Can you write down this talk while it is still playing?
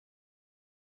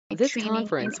This training in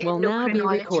conference will now be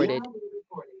endocrinology. recorded.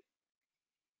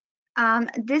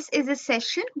 This is a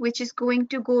session which is going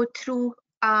to go through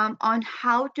on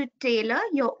how to tailor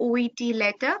your OET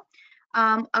letter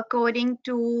according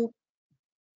to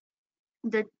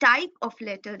the type of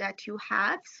letter that you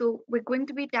have. So we're going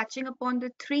to be touching upon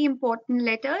the three important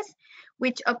letters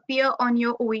which appear on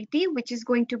your OET, which is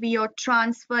going to be your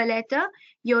transfer letter,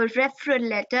 your referral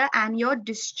letter, and your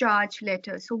discharge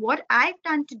letter. So what I've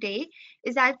done today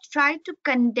is I've tried to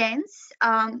condense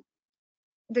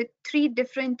the three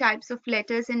different types of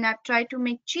letters, and I've tried to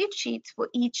make cheat sheets for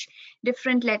each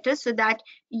different letter so that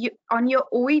you on your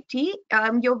OET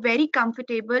you're very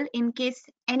comfortable in case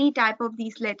any type of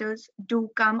these letters do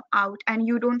come out and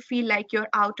you don't feel like you're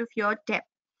out of your depth.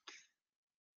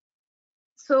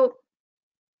 So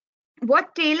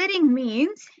what tailoring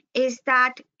means is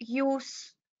that you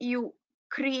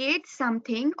create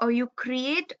something, or you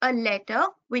create a letter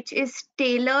which is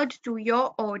tailored to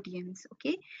your audience.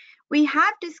 Okay, we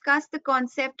have discussed the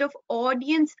concept of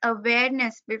audience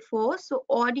awareness before. So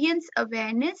audience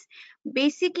awareness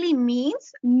basically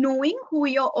means knowing who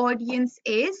your audience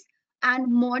is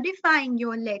and modifying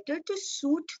your letter to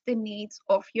suit the needs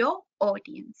of your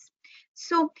audience.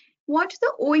 So what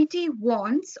the OET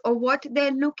wants, or what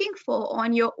they're looking for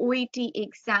on your OET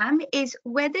exam, is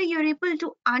whether you're able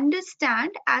to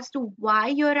understand as to why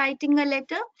you're writing a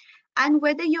letter and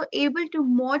whether you're able to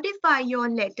modify your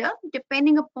letter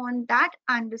depending upon that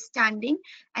understanding,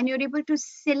 and you're able to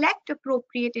select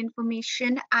appropriate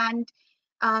information and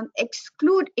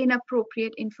exclude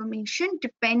inappropriate information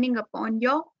depending upon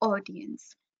your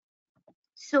audience.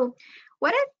 So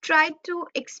what I've tried to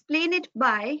explain it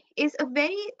by is a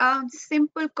very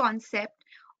simple concept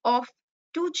of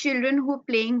two children who are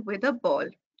playing with a ball.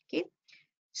 Okay,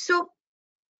 so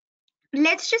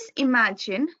let's just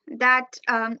imagine that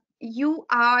you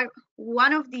are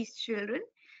one of these children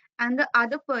and the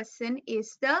other person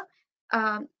is the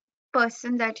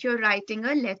person that you're writing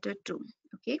a letter to.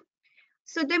 Okay,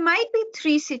 so there might be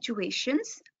three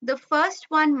situations. The first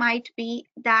one might be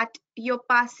that you're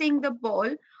passing the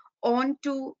ball on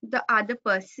to the other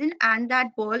person and that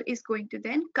ball is going to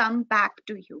then come back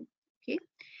to you. Okay,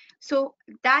 so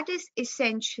that is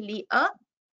essentially a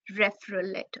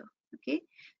referral letter. Okay,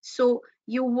 so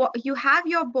you have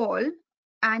your ball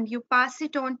and you pass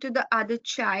it on to the other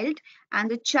child, and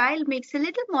the child makes a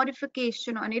little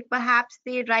modification on it. Perhaps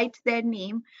they write their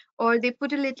name, or they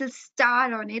put a little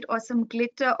star on it or some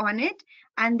glitter on it,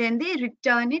 and then they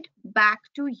return it back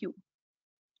to you.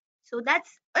 So that's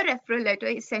a referral letter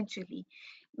essentially,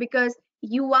 because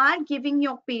you are giving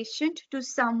your patient to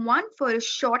someone for a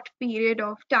short period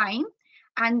of time,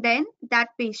 and then that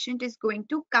patient is going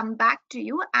to come back to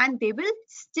you and they will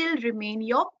still remain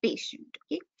your patient.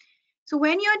 Okay, so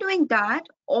when you're doing that,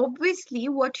 obviously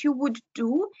what you would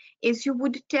do is you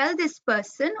would tell this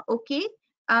person, okay,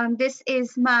 this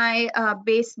is my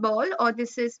baseball, or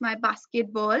this is my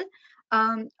basketball,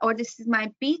 or this is my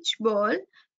beach ball.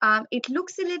 It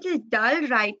looks a little dull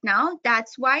right now.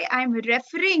 That's why I'm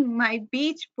referring my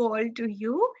beach ball to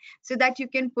you so that you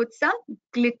can put some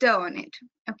glitter on it.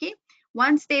 Okay,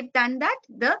 once they've done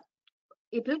that,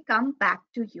 it will come back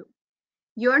to you.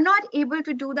 You're not able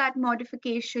to do that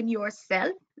modification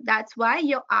yourself. That's why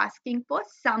you're asking for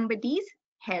somebody's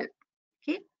help.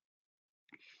 Okay.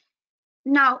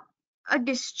 Now, a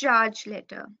discharge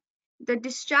letter. The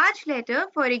discharge letter,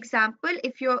 for example,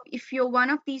 if you're one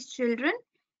of these children,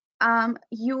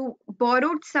 you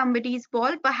borrowed somebody's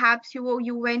ball. Perhaps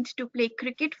you went to play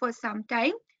cricket for some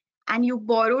time, and you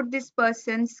borrowed this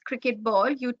person's cricket ball.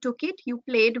 You took it, you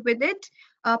played with it.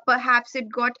 Perhaps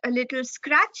it got a little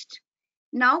scratched.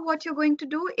 Now what you're going to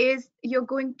do is you're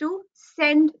going to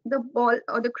send the ball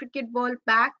or the cricket ball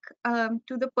back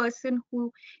to the person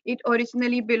who it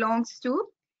originally belongs to.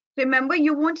 Remember,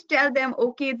 you won't tell them,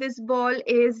 okay, this ball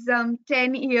is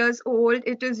 10 years old,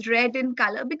 it is red in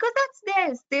color, because that's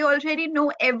theirs. They already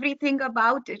know everything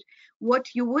about it. What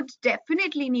you would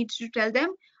definitely need to tell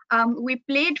them, we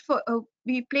played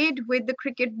with the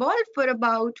cricket ball for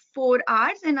about 4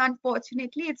 hours, and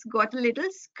unfortunately it's got a little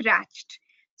scratched.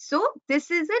 So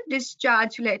this is a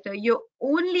discharge letter. You're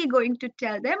only going to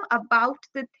tell them about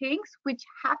the things which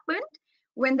happened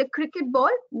when the cricket ball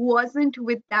wasn't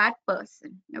with that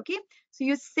person. Okay, so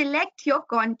you select your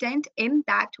content in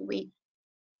that way.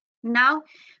 Now,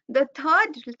 the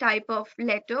third type of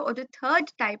letter, or the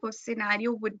third type of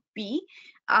scenario would be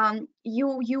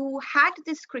you had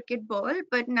this cricket ball,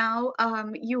 but now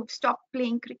you've stopped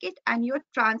playing cricket and you're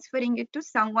transferring it to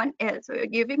someone else, or you're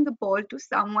giving the ball to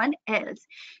someone else.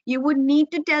 You would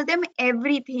need to tell them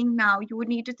everything now. You would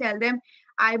need to tell them,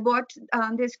 I bought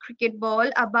this cricket ball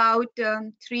about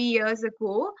 3 years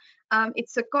ago.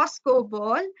 It's a Costco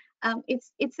ball.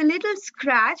 It's a little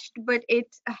scratched, but it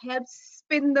helps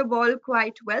spin the ball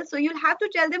quite well. So you'll have to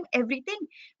tell them everything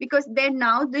because they're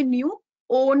now the new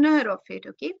owner of it.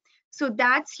 Okay. So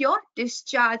that's your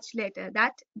discharge letter,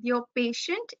 that your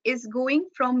patient is going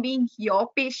from being your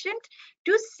patient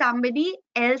to somebody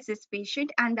else's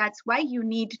patient, and that's why you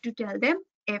need to tell them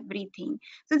everything.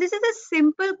 So this is a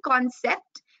simple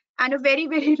concept and a very,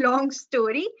 very long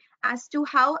story as to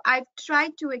how I've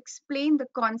tried to explain the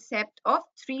concept of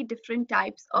 3 different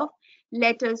types of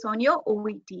letters on your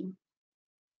OET.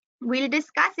 We'll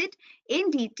discuss it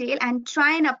in detail and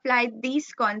try and apply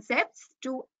these concepts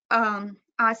to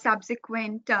our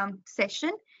subsequent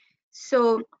session.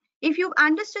 So if you've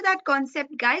understood that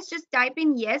concept, guys, just type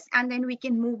in yes, and then we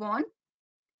can move on.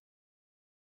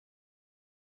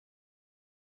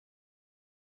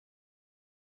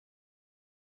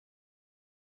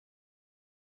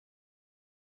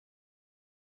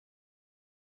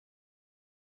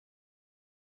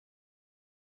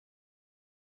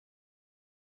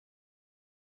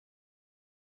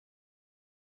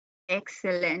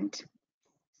 Excellent.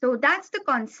 So that's the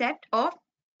concept of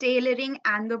tailoring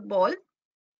and the ball.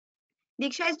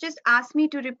 Diksha has just asked me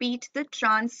to repeat the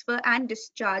transfer and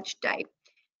discharge type.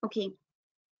 Okay.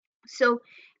 So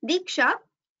Diksha,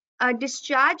 a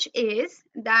discharge is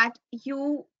that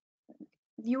you've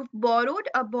borrowed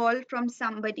a ball from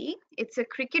somebody. It's a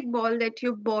cricket ball that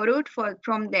you borrowed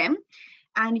from them,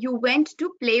 and you went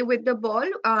to play with the ball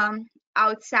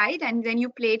outside, and then you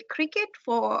played cricket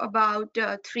for about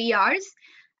 3 hours.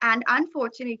 And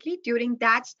unfortunately, during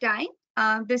that time,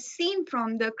 the seam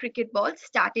from the cricket ball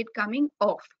started coming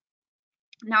off.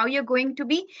 Now you're going to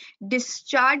be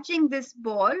discharging this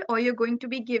ball, or you're going to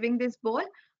be giving this ball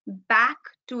back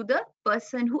to the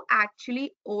person who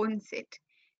actually owns it.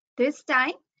 This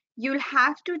time you'll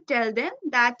have to tell them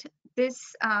that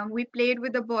this we played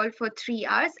with the ball for 3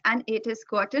 hours and it has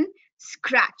gotten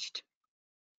scratched.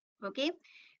 Okay,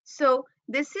 so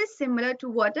this is similar to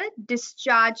what a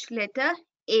discharge letter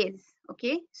is.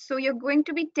 Okay, so you're going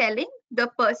to be telling the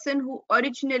person who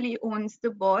originally owns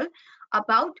the ball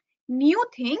about new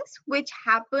things which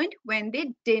happened when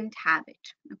they didn't have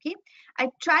it. Okay, I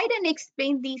tried and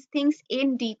explained these things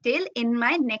in detail in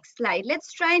my next slide.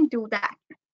 Let's try and do that.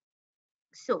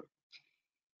 So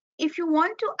if you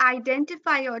want to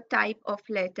identify your type of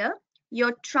letter,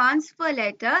 your transfer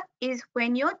letter is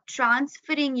when you're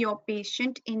transferring your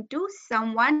patient into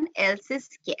someone else's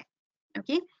care.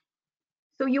 Okay,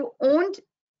 so you owned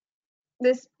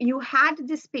this, you had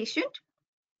this patient.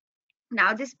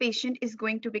 Now this patient is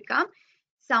going to become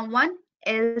someone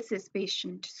else's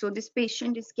patient. So this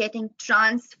patient is getting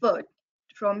transferred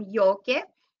from your care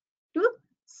to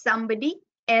somebody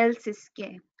else's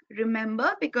care.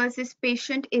 Remember, because this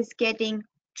patient is getting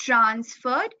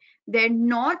transferred, they're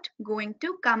not going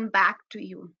to come back to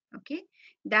you. Okay,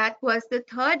 that was the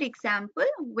third example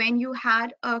when you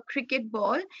had a cricket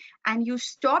ball and you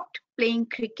stopped playing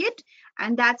cricket,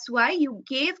 and that's why you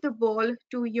gave the ball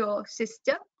to your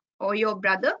sister or your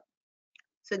brother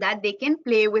so that they can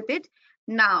play with it.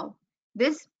 Now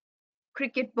this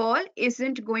cricket ball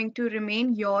isn't going to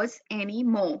remain yours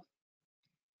anymore.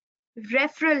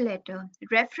 Referral letter.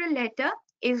 Referral letter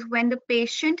is when the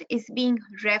patient is being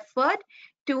referred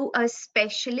to a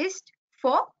specialist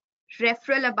for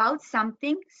referral about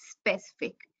something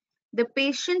specific. The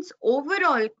patient's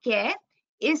overall care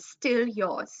is still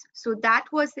yours. So that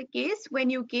was the case when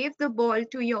you gave the ball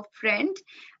to your friend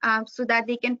so that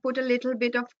they can put a little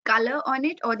bit of color on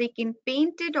it, or they can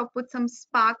paint it or put some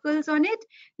sparkles on it.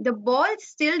 The ball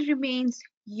still remains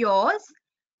yours,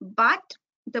 but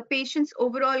the patient's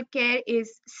overall care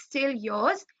is still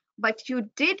yours, but you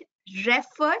did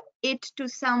refer it to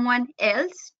someone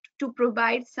else to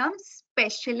provide some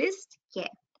specialist care.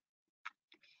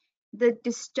 The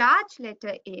discharge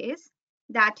letter is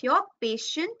that your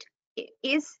patient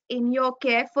is in your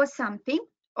care for something,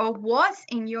 or was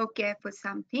in your care for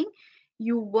something.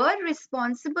 You were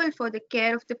responsible for the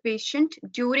care of the patient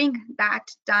during that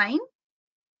time,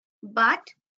 but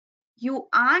you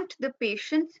aren't the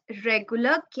patient's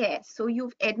regular care. So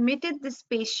you've admitted this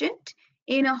patient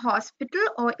in a hospital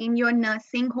or in your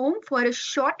nursing home for a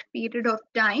short period of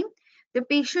time. The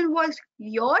patient was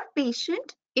your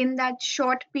patient in that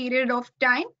short period of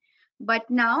time, but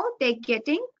now they're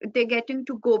getting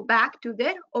to go back to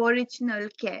their original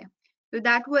care. So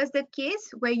that was the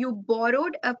case where you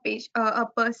borrowed a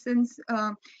person's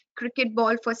cricket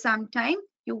ball for some time.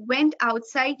 You went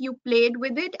outside, you played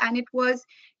with it, and it was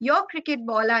your cricket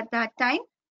ball at that time.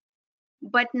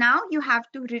 but now you have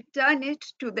to return it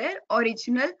to their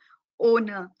original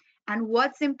owner. And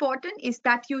what's important is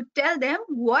that you tell them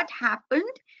what happened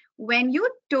when you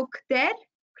took their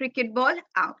cricket ball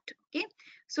out. Okay,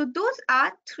 so those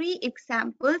are three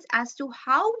examples as to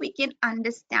how we can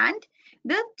understand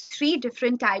the three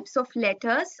different types of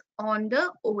letters on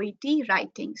the OET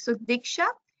writing. So Diksha,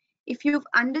 if you've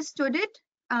understood it,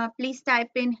 please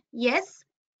type in yes,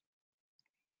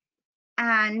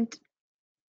 and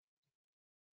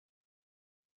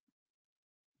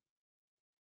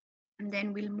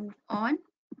then we'll move on.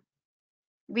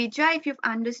 Vijay, if you've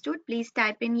understood, please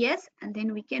type in yes, and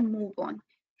then we can move on.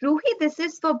 Ruhi, this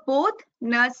is for both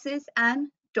nurses and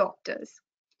doctors.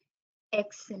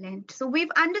 Excellent. So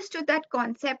we've understood that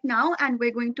concept now, and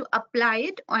we're going to apply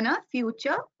it on a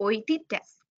future OET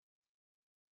test.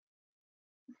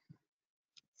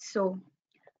 So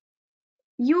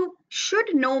you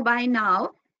should know by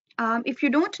now. If you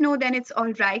don't know, then it's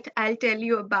all right. I'll tell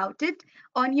you about it.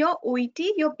 On your OET,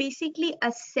 you're basically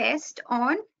assessed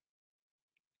on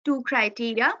two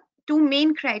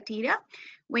main criteria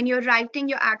when you're writing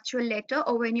your actual letter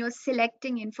or when you're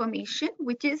selecting information,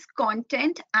 which is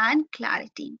content and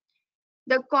clarity.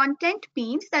 The content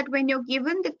means that when you're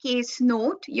given the case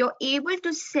note, you're able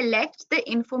to select the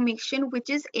information which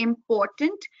is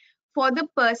important for the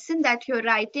person that you're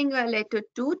writing a letter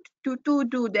to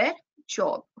do their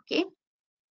job. Okay.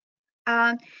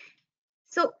 Um,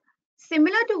 so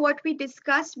similar to what we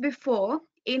discussed before,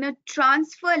 in a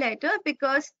transfer letter,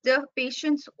 because the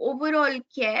patient's overall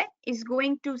care is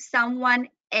going to someone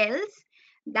else,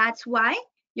 that's why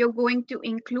you're going to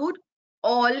include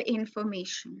all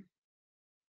information.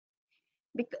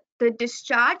 Because the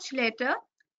discharge letter,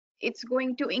 it's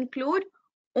going to include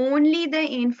only the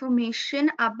information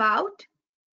about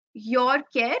your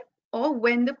care or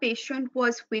when the patient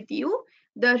was with you.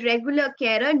 The regular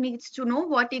carer needs to know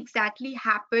what exactly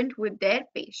happened with their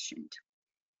patient.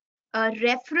 A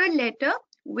referral letter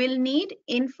will need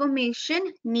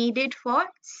information needed for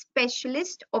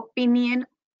specialist opinion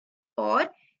or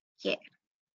care.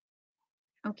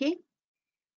 Okay,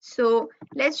 so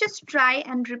let's just try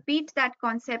and repeat that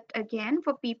concept again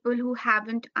for people who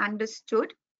haven't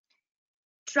understood.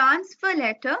 Transfer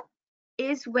letter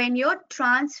is when you're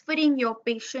transferring your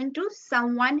patient to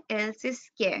someone else's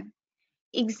care.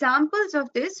 Examples of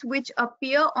this which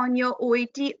appear on your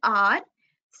OET are,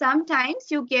 sometimes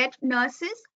you get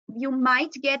nurses, you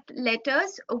might get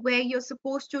letters where you're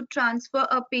supposed to transfer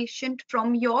a patient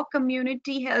from your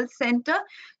community health center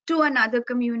to another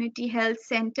community health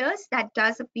centers. That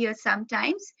does appear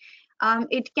sometimes.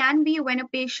 It can be when a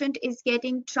patient is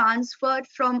getting transferred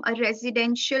from a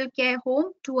residential care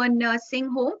home to a nursing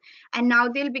home, and now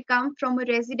they'll become from a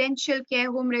residential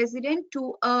care home resident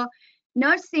to a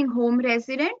nursing home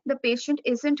resident. The patient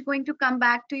isn't going to come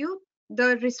back to you.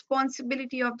 The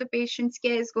responsibility of the patient's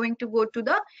care is going to go to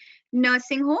the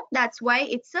nursing home. That's why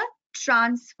it's a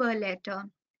transfer letter.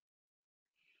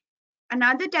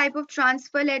 Another type of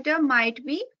transfer letter might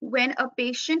be when a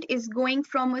patient is going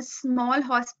from a small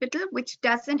hospital which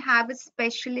doesn't have a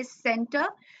specialist center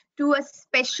to a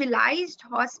specialized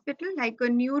hospital like a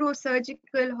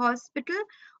neurosurgical hospital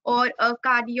or a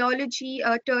cardiology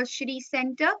tertiary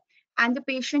center, and the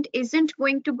patient isn't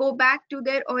going to go back to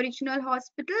their original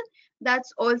hospital.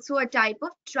 That's also a type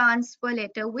of transfer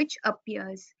letter which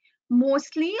appears.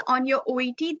 Mostly on your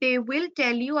OET, they will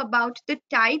tell you about the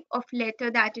type of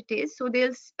letter that it is. So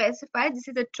they'll specify this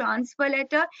is a transfer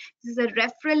letter, this is a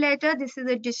referral letter, this is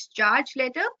a discharge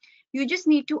letter. You just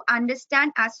need to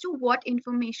understand as to what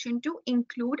information to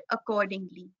include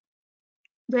accordingly.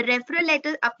 The referral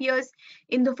letter appears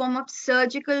in the form of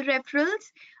surgical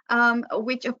referrals,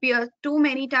 which appear too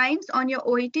many times on your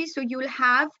OET. So you'll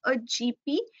have a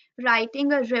GP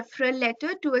writing a referral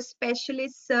letter to a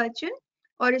specialist surgeon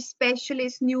or a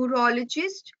specialist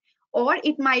neurologist, or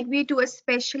it might be to a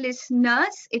specialist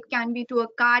nurse. It can be to a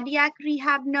cardiac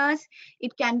rehab nurse.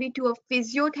 It can be to a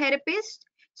physiotherapist.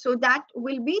 So that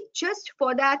will be just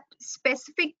for that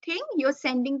specific thing. You're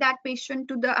sending that patient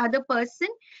to the other person,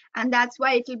 and that's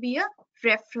why it will be a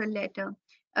referral letter.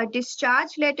 A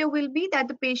discharge letter will be that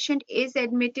the patient is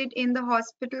admitted in the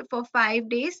hospital for 5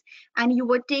 days and you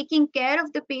were taking care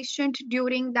of the patient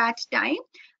during that time,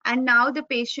 and now the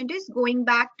patient is going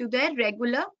back to their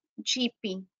regular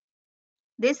GP.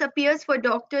 This appears for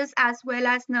doctors as well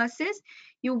as nurses.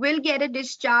 You will get a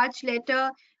discharge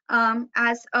letter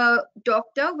as a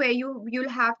doctor where you'll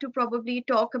have to probably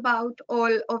talk about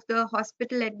all of the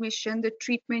hospital admission, the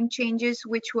treatment changes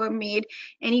which were made,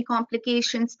 any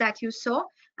complications that you saw.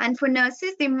 And for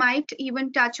nurses, they might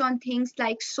even touch on things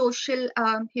like social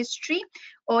history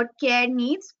or care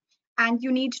needs. and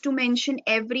you need to mention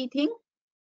everything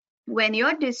when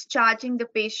you're discharging the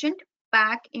patient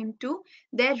back into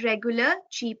their regular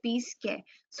GP's care.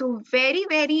 So very,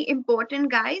 very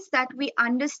important, guys, that we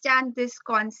understand this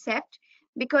concept,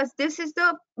 because this is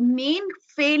the main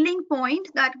failing point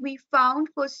that we found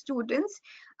for students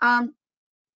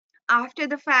after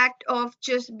the fact of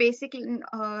just basic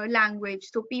language.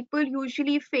 So people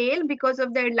usually fail because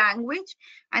of their language,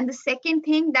 and the second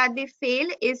thing that they fail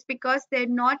is because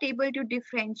they're not able to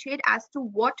differentiate as to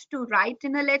what to write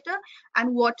in a letter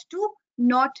and what to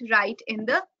not write in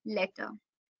the letter.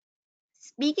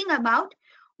 Speaking about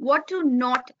what to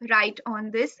not write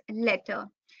on this letter,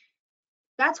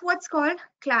 that's what's called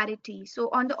clarity. So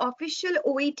on the official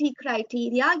OET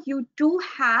criteria, you do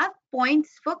have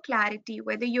points for clarity,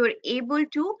 whether you're able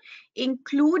to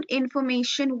include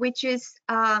information which is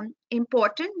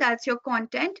important, that's your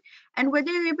content, and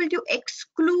whether you're able to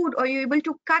exclude or you're able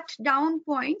to cut down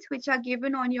points which are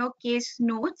given on your case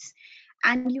notes,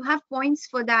 and you have points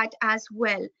for that as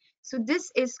well. So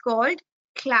this is called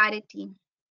clarity.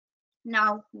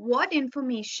 Now, what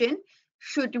information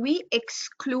should we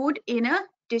exclude in a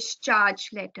discharge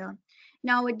letter?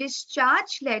 Now, a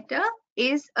discharge letter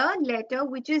is a letter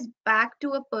which is back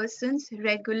to a person's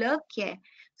regular care.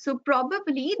 So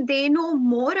probably they know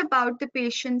more about the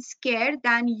patient's care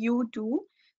than you do.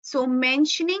 So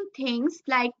mentioning things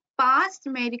like past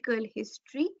medical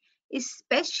history,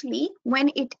 especially when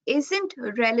it isn't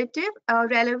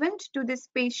relevant to this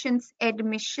patient's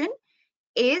admission,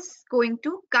 is going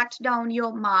to cut down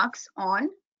your marks on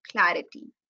clarity.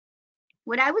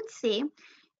 What I would say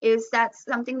is that's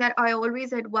something that I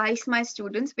always advise my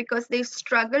students, because they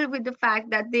struggle with the fact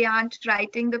that they aren't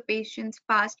writing the patient's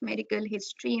past medical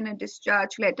history in a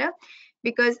discharge letter.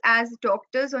 Because as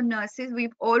doctors or nurses,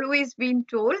 we've always been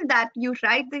told that you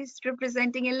write the history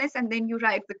presenting illness and then you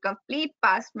write the complete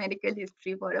past medical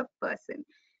history for a person.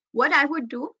 What I would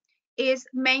do is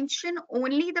mention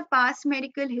only the past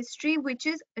medical history which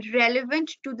is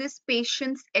relevant to this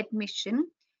patient's admission.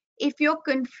 If you're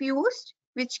confused,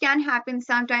 which can happen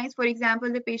sometimes, for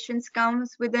example, the patient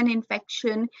comes with an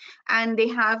infection and they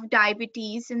have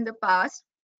diabetes in the past,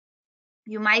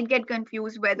 you might get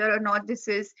confused whether or not this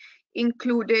is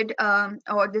included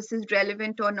or this is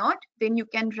relevant or not. Then you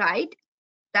can write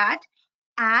that,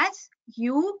 as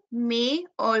you may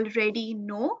already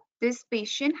know, this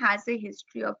patient has a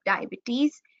history of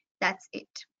diabetes. That's it.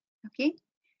 Okay.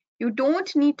 You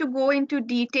don't need to go into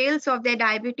details of their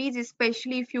diabetes,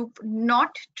 especially if you've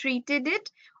not treated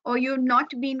it or you've not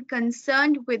been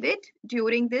concerned with it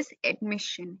during this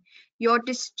admission. Your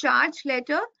discharge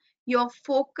letter, your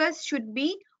focus should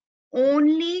be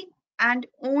only and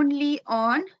only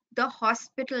on the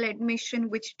hospital admission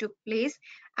which took place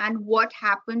and what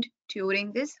happened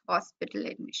during this hospital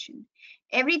admission.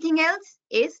 Everything else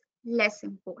is less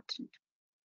important.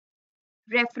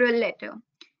 Referral letter.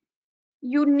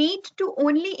 You need to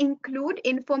only include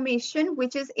information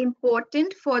which is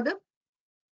important for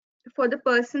the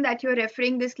person that you're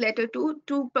referring this letter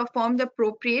to perform the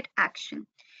appropriate action,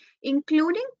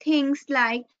 including things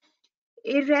like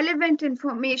irrelevant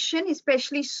information,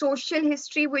 especially social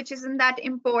history, which isn't that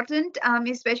important,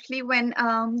 especially when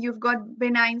you've got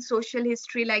benign social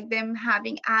history like them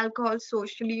having alcohol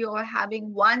socially or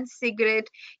having one cigarette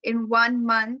in 1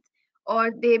 month,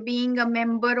 or they being a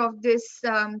member of this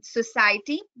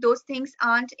society. Those things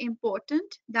aren't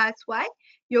important. That's why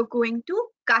you're going to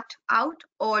cut out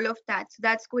all of that. So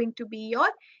that's going to be your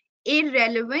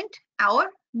irrelevant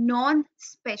or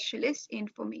non-specialist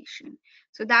information.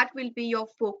 So that will be your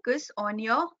focus on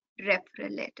your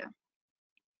referral letter.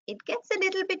 It gets a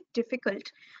little bit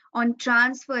difficult on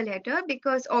transfer letter,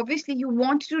 because obviously you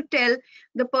want to tell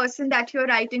the person that you're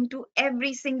writing to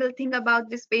every single thing about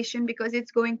this patient, because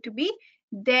it's going to be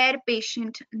their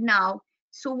patient now.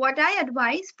 So what I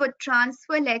advise for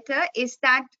transfer letter is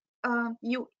that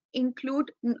you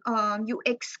exclude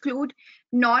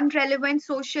non-relevant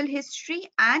social history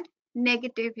and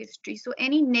negative history. So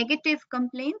any negative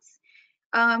complaints,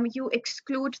 you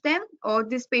exclude them, or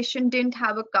this patient didn't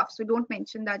have a cough, so don't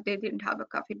mention that they didn't have a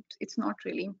cough. It's not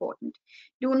really important.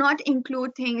 Do not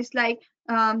include things like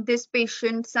this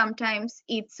patient sometimes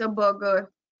eats a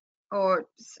burger, or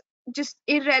just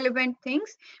irrelevant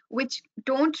things which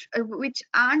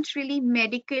aren't really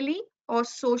medically or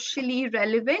socially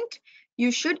relevant.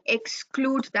 You should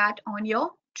exclude that on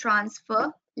your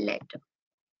transfer letter.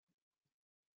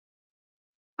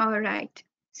 All right.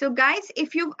 So guys,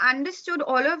 if you've understood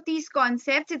all of these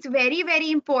concepts, it's very,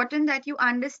 very important that you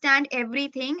understand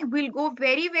everything. We'll go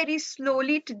very, very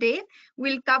slowly today.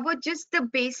 We'll cover just the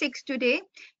basics today.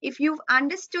 If you've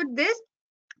understood this,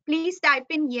 Please type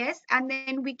in yes, and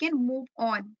then we can move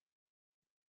on.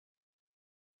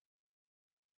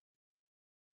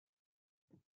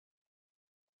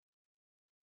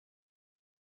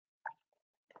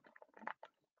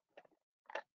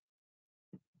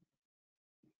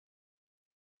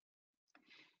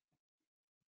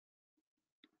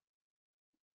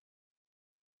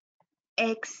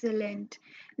 Excellent.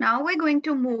 Now we're going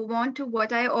to move on to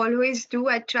what I always do.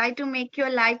 I try to make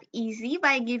your life easy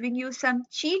by giving you some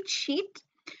cheat sheet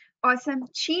or some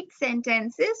cheat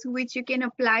sentences which you can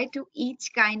apply to each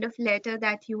kind of letter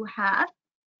that you have.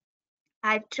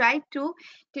 I've tried to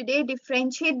today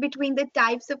differentiate between the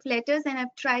types of letters, and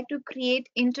I've tried to create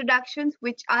introductions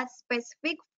which are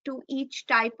specific to each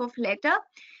type of letter.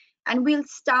 And we'll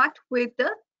start with the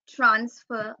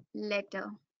transfer letter.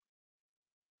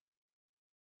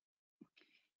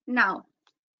 Now,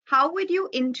 how would you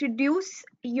introduce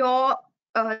your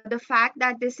the fact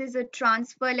that this is a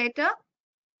transfer letter?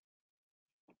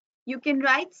 You can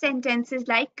write sentences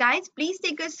like, guys, please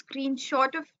take a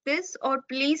screenshot of this or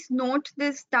please note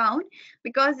this down,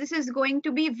 because this is going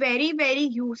to be very, very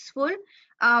useful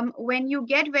when you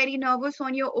get very nervous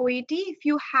on your OET. If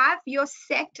you have your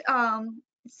set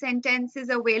sentences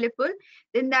available,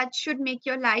 then that should make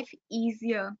your life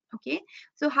easier. Okay,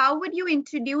 so how would you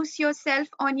introduce yourself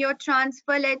on your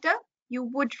transfer letter? You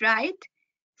would write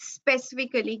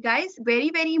specifically, guys,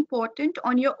 very, very important.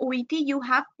 On your OET, you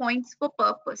have points for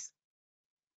purpose.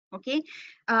 Okay,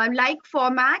 like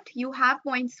format, you have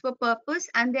points for purpose,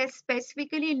 and they're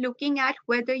specifically looking at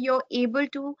whether you're able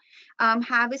to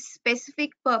have a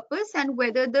specific purpose and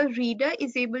whether the reader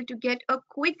is able to get a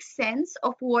quick sense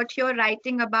of what you're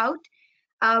writing about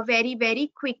very,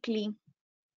 very quickly.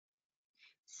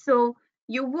 So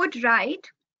you would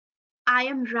write, I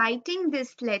am writing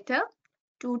this letter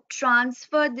to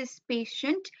transfer this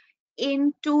patient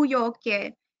into your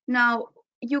care. Now,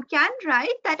 you can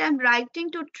write that I'm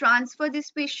writing to transfer this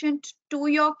patient to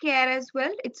your care as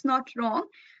well. It's not wrong,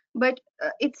 but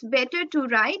it's better to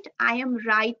write, I am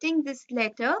writing this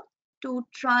letter to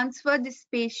transfer this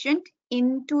patient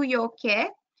into your care.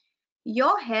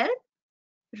 Your help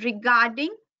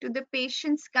regarding to the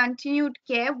patient's continued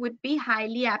care would be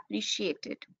highly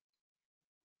appreciated.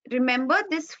 Remember,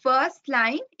 this first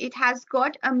line, it has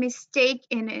got a mistake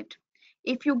in it.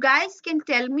 If you guys can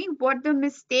tell me what the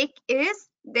mistake is,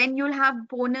 then you'll have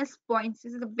bonus points.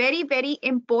 This is a very, very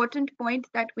important point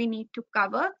that we need to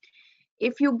cover.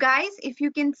 If you guys, if you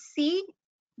can see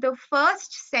the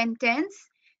first sentence,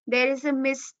 there is a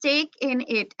mistake in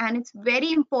it, and it's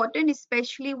very important,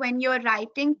 especially when you're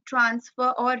writing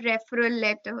transfer or referral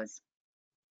letters.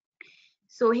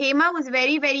 So Hema was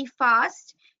very, very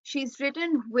fast. She's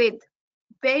written with.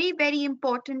 Very, very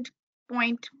important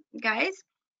point, guys.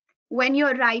 When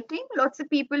you're writing, lots of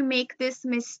people make this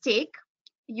mistake.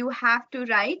 You have to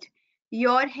write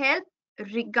your help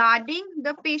regarding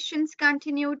the patient's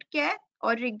continued care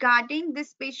or regarding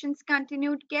this patient's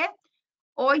continued care,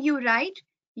 or you write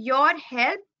your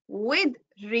help with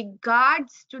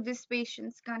regards to this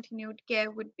patient's continued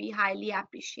care would be highly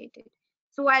appreciated.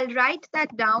 So I'll write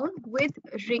that down, with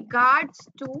regards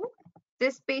to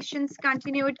this patient's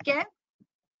continued care,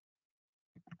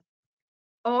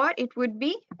 or it would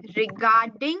be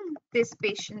regarding this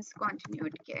patient's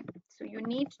continued care. So you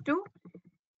need to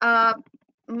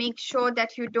make sure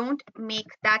that you don't make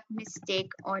that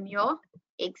mistake on your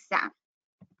exam.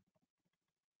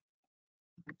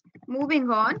 Moving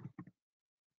on.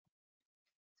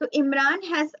 So Imran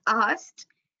has asked,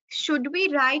 should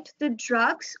we write the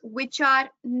drugs which are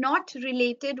not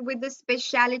related with the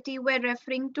specialty we're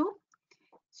referring to?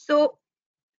 So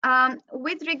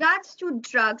with regards to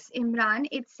drugs, Imran,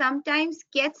 it sometimes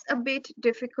gets a bit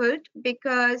difficult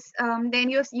because then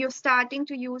you're starting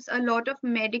to use a lot of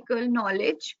medical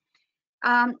knowledge.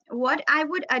 What I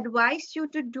would advise you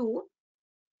to do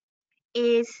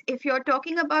is, if you're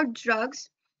talking about drugs,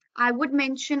 I would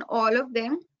mention all of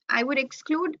them. I would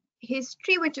exclude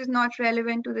history, which is not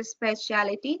relevant to the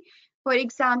specialty. For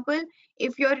example,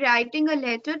 if you're writing a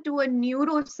letter to a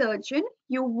neurosurgeon,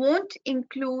 you won't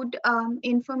include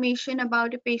information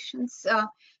about a patient's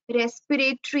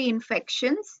respiratory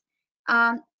infections.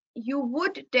 You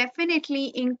would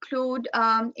definitely include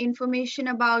information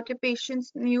about a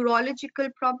patient's neurological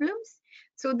problems.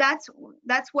 So that's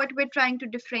what we're trying to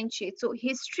differentiate. So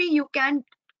history you can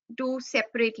do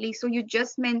separately. So you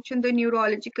just mentioned the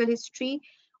neurological history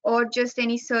or just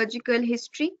any surgical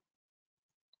history.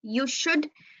 You should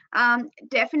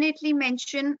definitely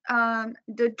mention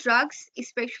the drugs,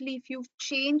 especially if you've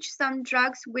changed some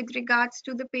drugs with regards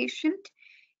to the patient.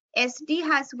 SD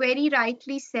has very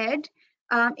rightly said,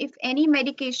 If any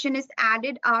medication is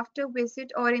added after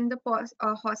visit or in the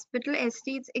hospital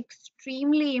SD, it's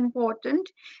extremely important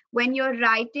when you're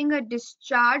writing a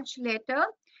discharge letter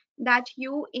that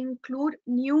you include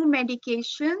new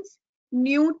medications,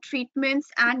 new treatments,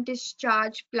 and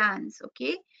discharge plans.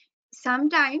 Okay.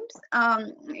 Sometimes,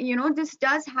 this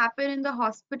does happen in the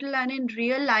hospital and in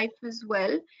real life as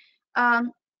well.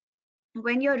 Um,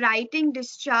 when you're writing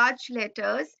discharge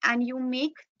letters and you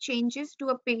make changes to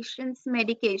a patient's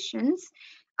medications,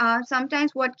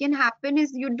 sometimes what can happen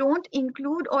is you don't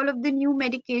include all of the new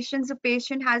medications the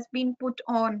patient has been put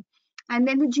on, and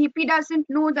then the GP doesn't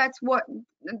know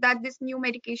that this new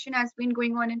medication has been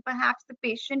going on, and perhaps the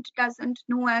patient doesn't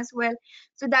know as well.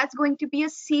 So that's going to be a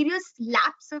serious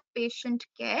lapse of patient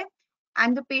care,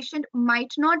 and the patient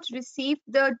might not receive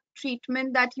the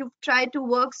treatment that you've tried to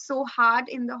work so hard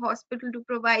in the hospital to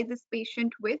provide this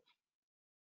patient with.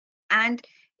 And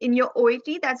in your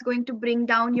OET, that's going to bring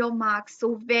down your marks.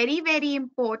 So very, very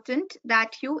important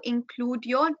that you include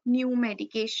your new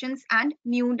medications and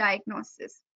new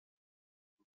diagnosis.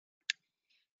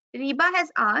 Reba has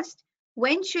asked,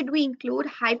 when should we include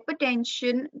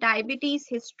hypertension, diabetes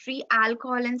history,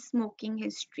 alcohol, and smoking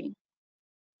history?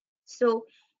 So,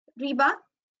 Reba,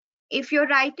 if you're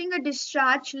writing a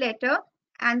discharge letter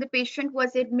and the patient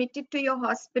was admitted to your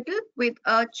hospital with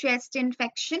a chest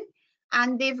infection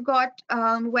and they've got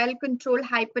well-controlled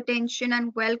hypertension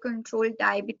and well-controlled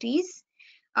diabetes,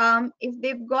 if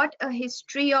they've got a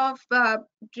history of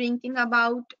drinking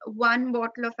about 1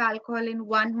 bottle of alcohol in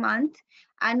 1 month,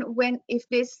 and if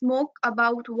they smoke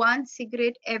about 1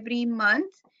 cigarette every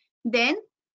month, then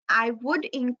I would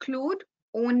include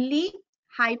only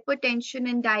hypertension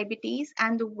and diabetes.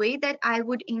 And the way that I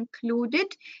would include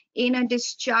it in a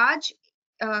discharge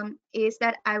is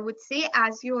that I would say,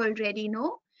 as you already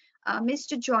know,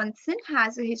 Mr. Johnson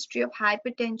has a history of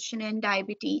hypertension and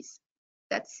diabetes.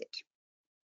 That's it.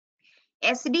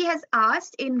 SD has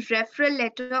asked in referral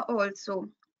letter also.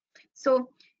 So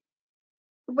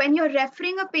when you're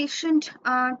referring a patient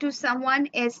to someone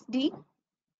SD,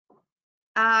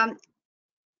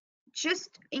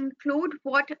 just include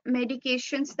what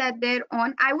medications that they're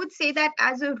on. I would say that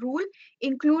as a rule,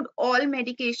 include all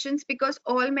medications, because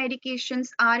all medications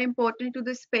are important to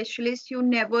the specialist. You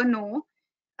never know.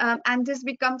 And this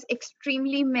becomes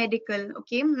extremely medical.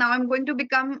 Okay, now I'm going to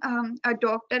become a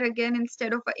doctor again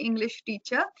instead of an English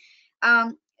teacher.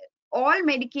 Um, all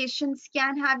medications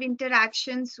can have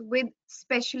interactions with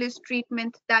specialist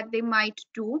treatment that they might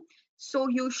do. So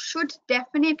you should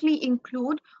definitely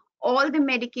include all the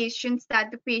medications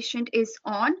that the patient is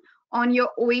on your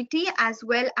OET as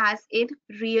well as in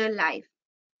real life.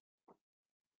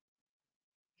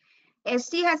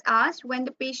 SD has asked, when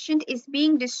the patient is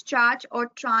being discharged or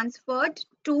transferred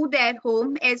to their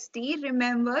home, SD,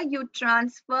 remember you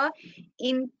transfer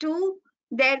into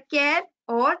their care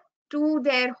or to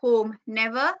their home,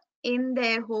 never in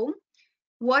their home.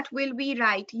 What will we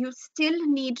write? You still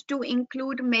need to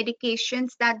include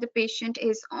medications that the patient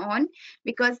is on,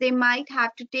 because they might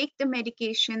have to take the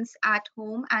medications at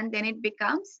home and then it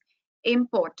becomes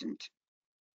important.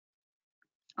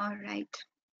 All right.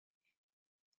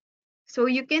 So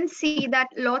you can see that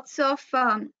lots of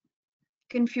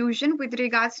confusion with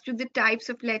regards to the types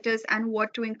of letters and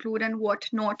what to include and what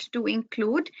not to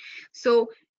include. So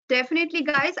definitely,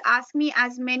 guys, ask me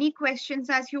as many questions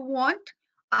as you want.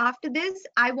 After this,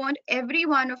 I want every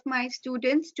one of my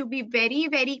students to be very,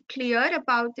 very clear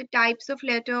about the types of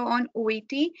letter on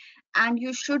OET, and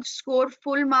you should score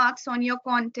full marks on your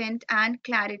content and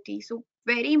clarity. So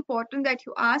very important that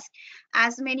you ask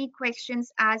as many questions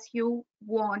as you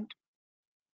want.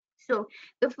 So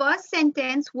the first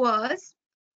sentence was,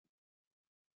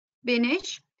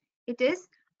 Binish, it is,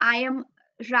 I am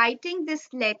writing this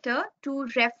letter to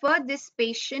refer this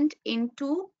patient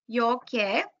into your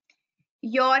care.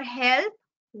 Your help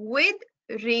with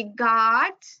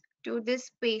regards to this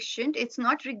patient. It's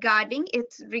not regarding,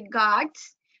 it's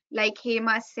regards, like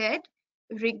Hema said,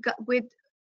 with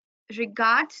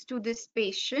regards to this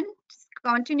patient's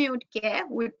continued care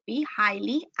would be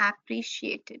highly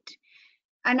appreciated.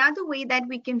 Another way that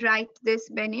we can write this,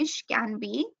 Benish, can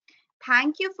be,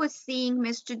 thank you for seeing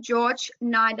Mr. George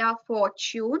Nada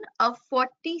Fortune, a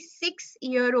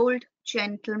 46-year-old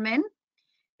gentleman.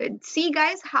 See,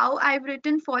 guys, how I've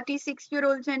written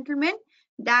 46-year-old gentleman?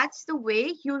 That's the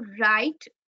way you write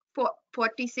for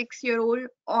 46-year-old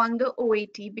on the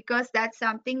OET, because that's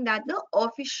something that the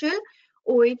official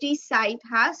OET site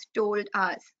has told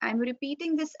us. I'm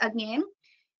repeating this again.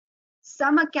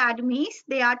 Some academies,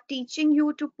 they are teaching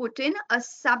you to put in a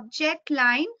subject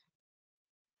line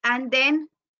and then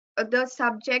the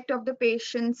subject of the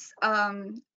patient's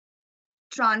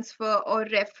transfer or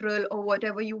referral or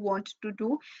whatever you want to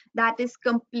do. That is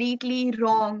completely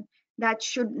wrong. That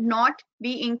should not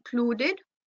be included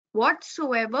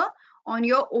whatsoever on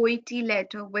your OET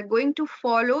letter. We're going to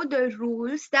follow the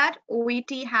rules that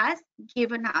OET has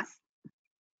given us.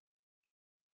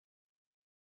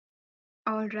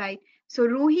 All right. So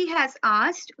Ruhi has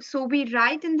asked, so we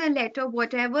write in the letter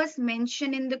whatever's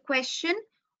mentioned in the question,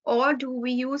 or do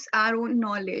we use our own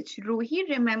knowledge? Ruhi,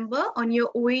 remember on your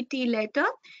OET letter,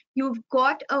 you've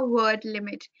got a word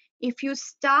limit. If you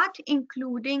start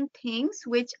including things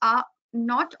which are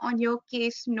not on your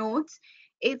case notes,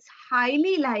 it's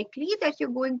highly likely that you're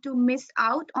going to miss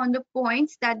out on the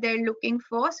points that they're looking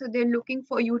for. So they're looking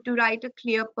for you to write a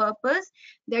clear purpose.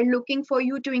 They're looking for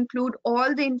you to include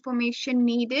all the information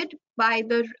needed by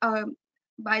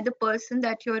the person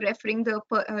that you're referring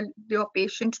your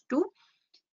patient to.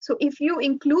 So if you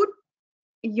include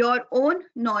your own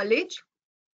knowledge,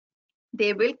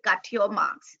 they will cut your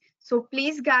marks. So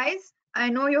please, guys, I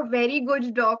know you're very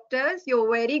good doctors,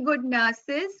 you're very good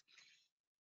nurses.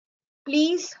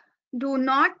 Please do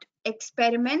not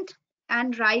experiment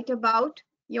and write about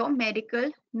your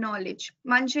medical knowledge.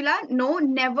 Manjula, no,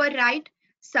 never write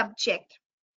subject.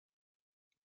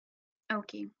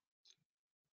 Okay.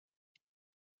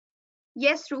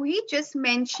 Yes, Ruhi, just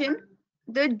mention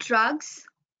the drugs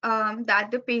that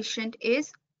the patient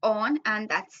is on, and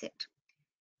that's it.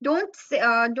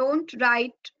 Don't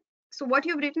write. So what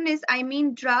you've written is, I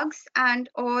mean, drugs and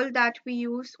all that we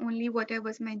use, only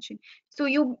whatever's mentioned. So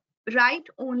you write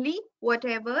only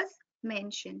whatever's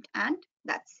mentioned, and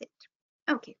that's it.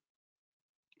 Okay.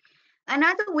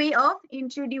 Another way of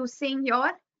introducing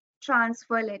your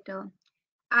transfer letter.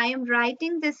 I am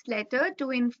writing this letter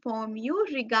to inform you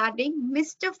regarding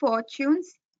Mr.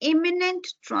 Fortune's imminent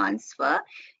transfer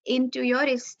into your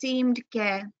esteemed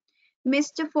care.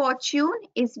 Mr. Fortune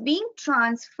is being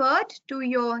transferred to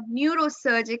your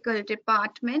neurosurgical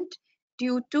department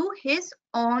due to his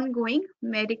ongoing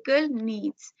medical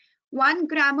needs. One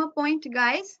grammar point,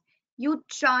 guys. You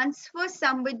transfer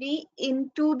somebody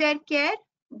into their care,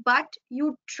 but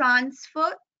you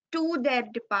transfer to their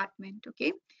department,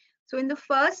 okay? So in the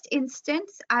first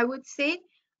instance, I would say,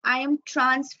 I am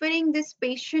transferring this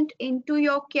patient into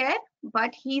your care,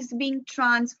 but he's being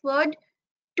transferred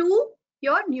to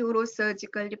your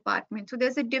neurosurgical department. So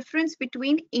there's a difference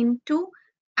between into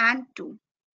and to.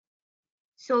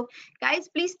 So guys,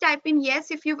 please type in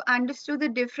yes if you've understood the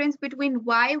difference between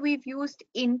why we've used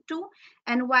into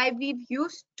and why we've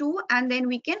used to, and then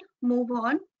we can move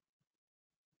on.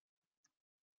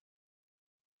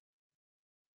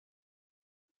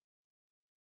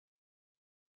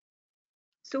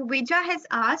 So Vija has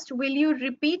asked, will you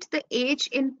repeat the age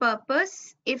in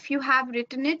purpose if you have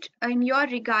written it in your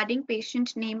regarding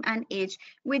patient name and age?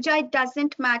 Vija, it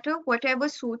doesn't matter. Whatever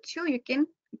suits you, you can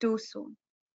do so.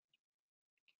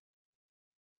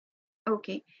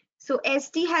 Okay, so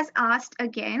SD has asked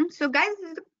again. So guys,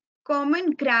 this is a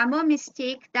common grammar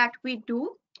mistake that we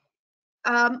do.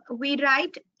 We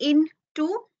write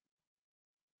into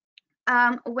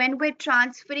when we're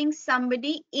transferring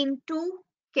somebody into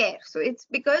care. So it's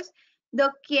because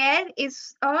the care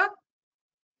is a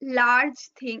large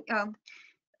thing.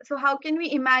 So how can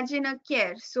we imagine a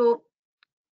care? So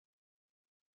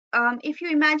if you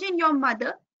imagine your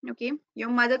mother, okay, your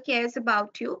mother cares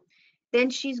about you, then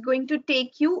she's going to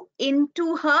take you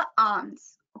into her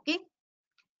arms, okay?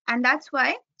 And that's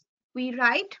why we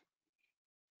write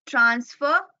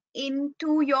transfer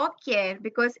into your care,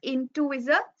 because into is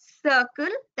a circle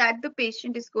that the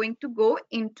patient is going to go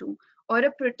into, or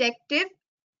a protective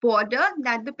border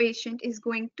that the patient is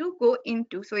going to go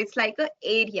into. So it's like an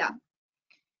area.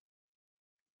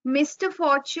 Mr.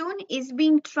 Fortune is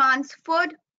being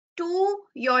transferred to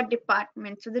your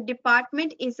department. So the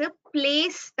department is a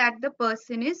place that the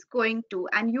person is going to,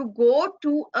 and you go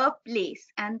to a place.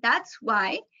 And that's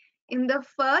why in the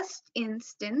first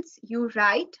instance, you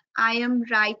write, I am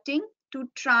writing to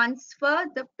transfer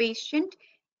the patient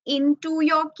into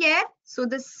your care. So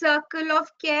the circle of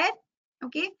care,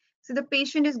 okay? So the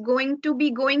patient is going to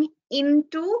be going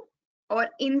into or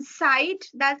inside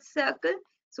that circle.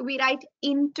 So we write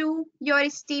into your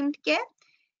esteemed care.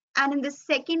 And in the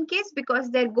second case,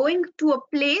 because they're going to a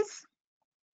place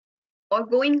or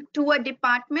going to a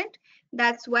department,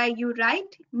 that's why you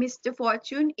write Mr.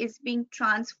 Fortune is being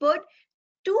transferred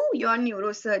to your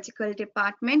neurosurgical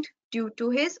department due to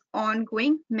his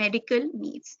ongoing medical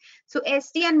needs. So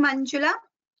SD and Manjula,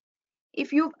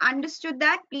 if you've understood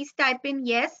that, please type in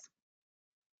yes.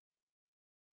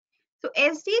 So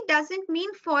SD doesn't mean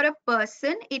for a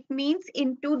person, it means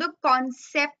into the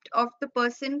concept of the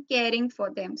person caring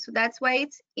for them. So that's why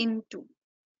it's into.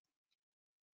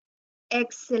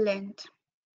 Excellent.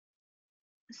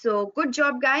 So good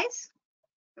job, guys.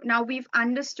 Now we've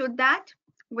understood that.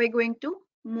 We're going to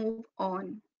move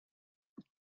on.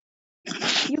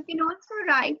 You can also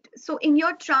write, so in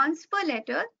your transfer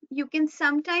letter, you can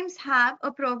sometimes have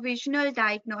a provisional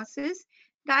diagnosis.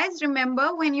 Guys,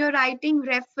 remember when you're writing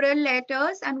referral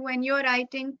letters and when you're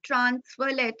writing transfer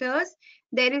letters,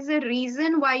 there is a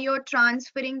reason why you're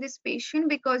transferring this patient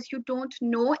because you don't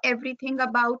know everything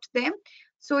about them.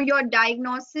 So your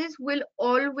diagnosis will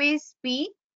always be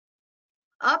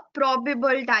a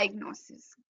probable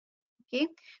diagnosis. Okay,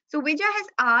 so Vijay has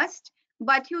asked,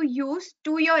 but you use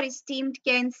to your esteemed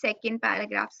care in second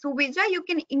paragraph. So Vijay,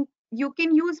 you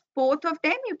can use both of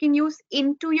them. You can use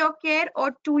into your care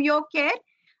or to your care,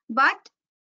 but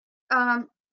um,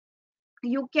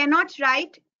 you cannot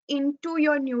write into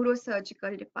your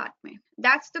neurosurgical department.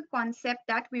 That's the concept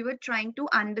that we were trying to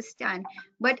understand.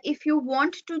 But if you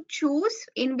want to choose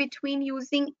in between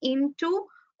using into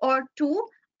or to,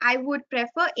 I would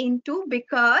prefer into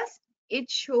because it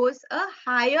shows a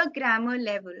higher grammar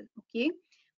level. Okay.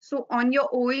 So on your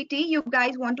OET, you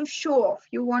guys want to show off.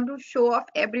 You want to show off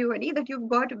everybody that you've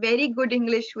got very good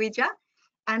English, Vija.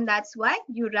 And that's why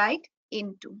you write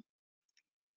into.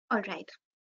 All right.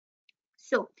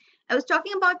 So I was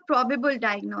talking about probable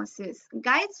diagnosis.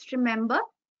 Guys, remember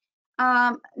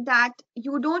that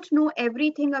you don't know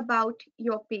everything about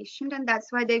your patient and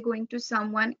that's why they're going to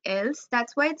someone else.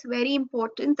 That's why it's very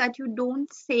important that you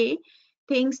don't say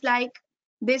things like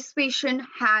this patient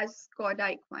has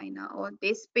cauda equina or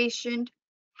this patient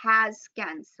has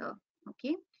cancer.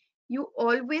 Okay. You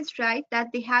always write that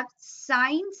they have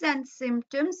signs and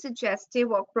symptoms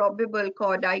suggestive of probable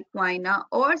cauda equina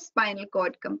or spinal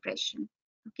cord compression.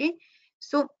 Okay.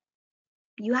 So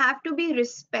you have to be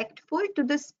respectful to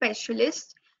the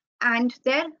specialist and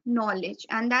their knowledge,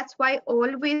 and that's why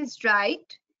always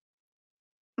write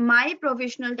my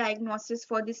provisional diagnosis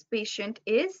for this patient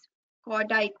is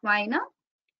cauda equina,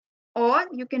 or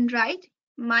you can write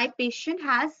my patient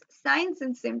has signs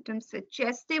and symptoms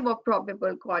suggestive of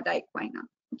probable cauda equina.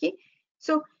 Okay,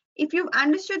 so if you've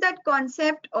understood that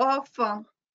concept of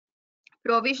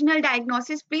provisional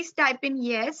diagnosis, please type in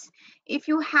yes. If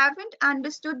you haven't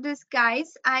understood this,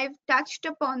 guys, I've touched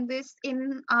upon this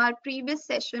in our previous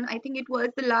session. I think it was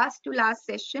the last to last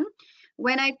session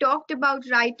when I talked about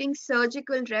writing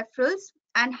surgical referrals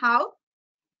and how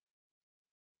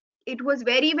it was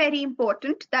very, very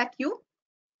important that you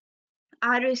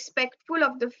are respectful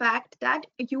of the fact that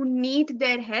you need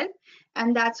their help,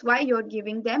 and that's why you're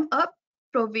giving them a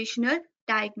provisional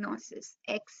diagnosis.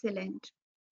 Excellent.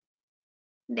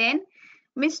 Then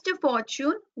Mr.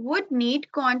 Fortune would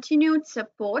need continued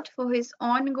support for his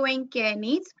ongoing care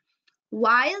needs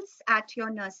whilst at your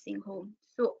nursing home.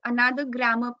 So another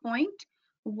grammar point,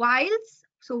 whilst.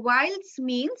 So whilst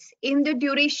means in the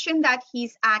duration that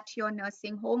he's at your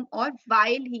nursing home or while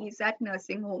he is at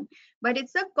nursing home. But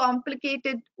it's a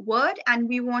complicated word and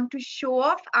we want to show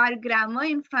off our grammar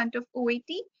in front of OET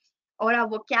or our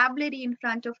vocabulary in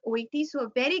front of OET. So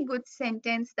a very good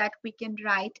sentence that we can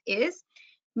write is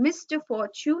Mr.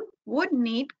 Fortune would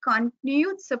need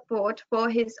continued support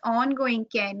for his ongoing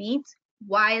care needs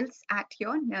whilst at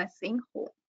your nursing home.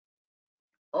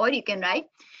 Or you can write,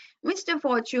 Mr.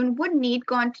 Fortune would need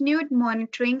continued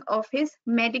monitoring of his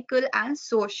medical and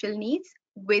social needs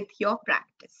with your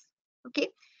practice. Okay.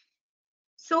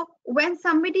 So when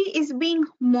somebody is being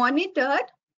monitored,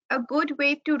 a good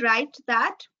way to write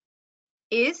that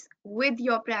is with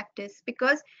your practice,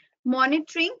 because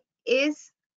monitoring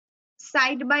is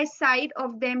side by side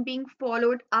of them being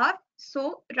followed up.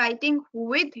 So writing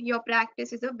with your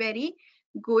practice is a very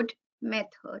good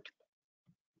method.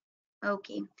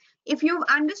 Okay. If you've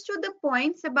understood the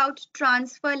points about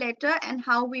transfer letter and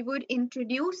how we would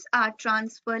introduce our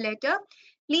transfer letter,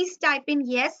 please type in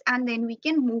yes and then we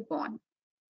can move on.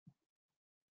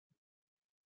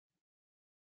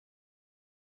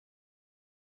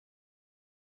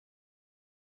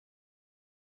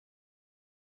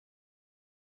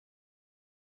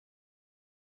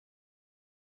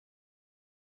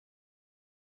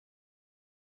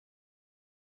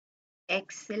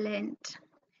 Excellent.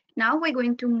 Now we're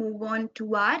going to move on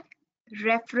to our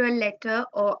referral letter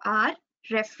or our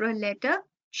referral letter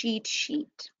cheat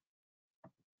sheet.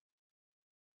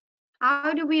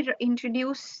 How do we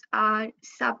introduce our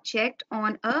subject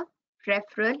on a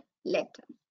referral letter?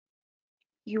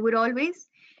 You would always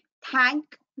thank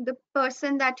the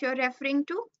person that you're referring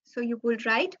to. So you will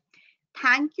write,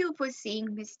 thank you for seeing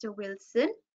Mr. Wilson.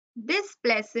 This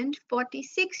pleasant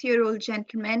 46-year-old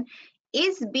gentleman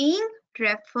is being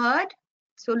referred.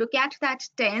 So look at that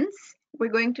tense.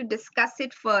 We're going to discuss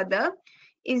it further.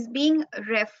 Is being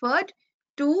referred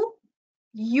to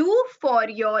you for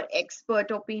your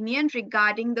expert opinion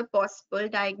regarding the possible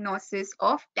diagnosis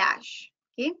of dash.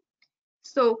 Okay.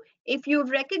 So if you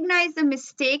recognize the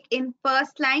mistake in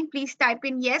first line, please type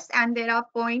in yes, and there are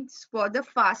points for the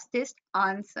fastest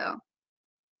answer.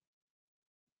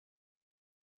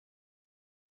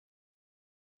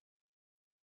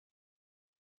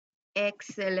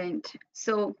 Excellent.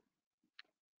 So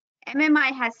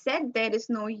MMI has said there is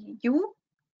no you,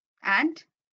 and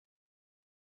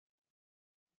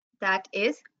that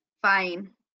is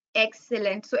fine.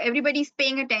 Excellent. So everybody's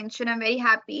paying attention. I'm very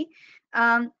happy.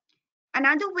 Um,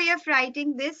 Another way of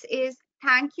writing this is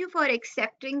thank you for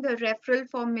accepting the referral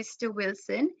for Mr.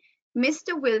 Wilson.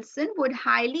 Mr. Wilson would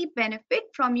highly benefit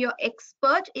from your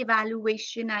expert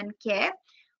evaluation and care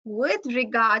with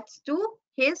regards to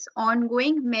his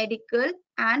ongoing medical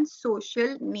and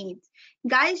social needs.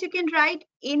 Guys, you can write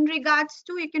in regards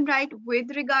to, you can write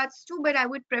with regards to, but I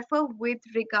would prefer with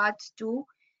regards to.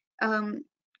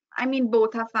 I mean,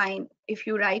 both are fine if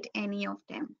you write any of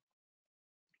them.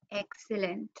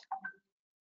 Excellent.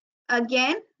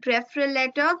 Again, referral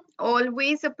letter,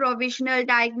 always a provisional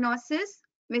diagnosis.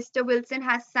 Mr. Wilson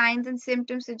has signs and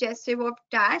symptoms suggestive of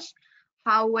dash.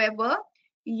 However,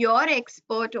 your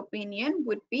expert opinion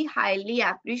would be highly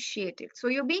appreciated. So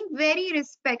you're being very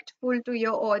respectful to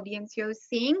your audience. You're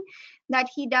saying that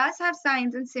he does have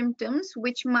signs and symptoms,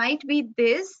 which might be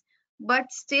this,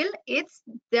 but still it's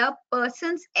the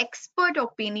person's expert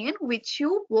opinion which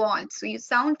you want. So you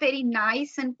sound very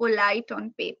nice and polite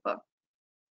on paper.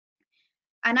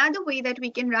 Another way that we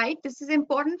can write, this is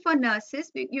important for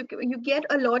nurses. You get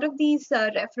a lot of these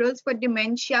referrals for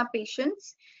dementia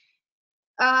patients.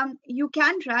 You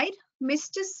can write,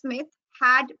 Mr. Smith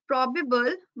had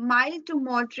probable mild to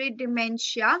moderate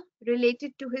dementia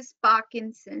related to his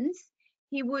Parkinson's.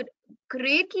 He would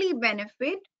greatly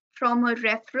benefit from a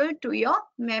referral to your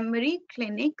memory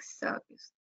clinic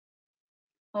service.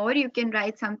 Or you can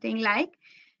write something like,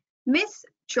 Miss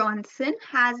Johnson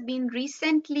has been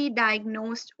recently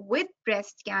diagnosed with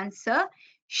breast cancer.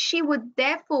 She would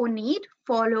therefore need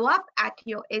follow-up at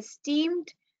your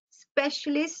esteemed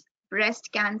specialist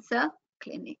breast cancer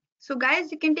clinic. So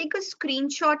guys, you can take a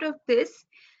screenshot of this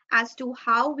as to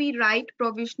how we write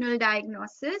provisional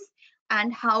diagnosis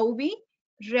and how we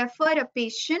refer a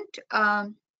patient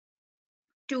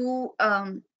to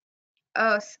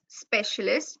a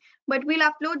specialist, but we'll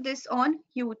upload this on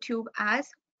YouTube as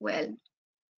well.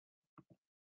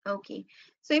 Okay,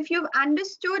 so if you've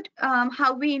understood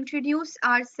how we introduce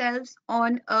ourselves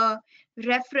on a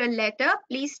referral letter,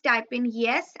 please type in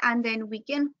yes, and then we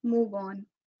can move on.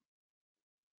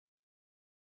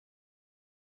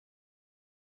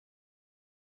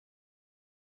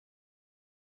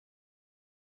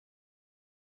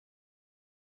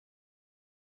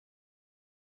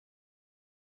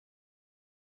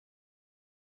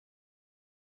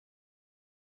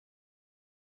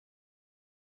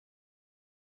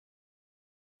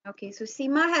 Okay, so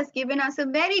Seema has given us a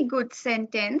very good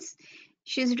sentence.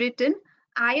 She's written,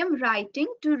 I am writing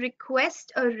to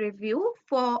request a review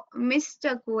for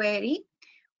Mr.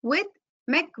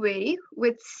 McQuarrie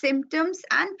with symptoms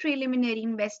and preliminary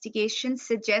investigation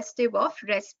suggestive of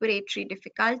respiratory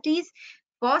difficulties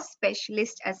for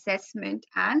specialist assessment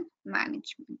and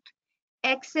management.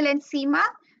 Excellent, Seema.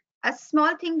 A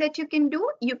small thing that you can do,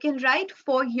 you can write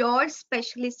for your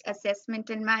specialist assessment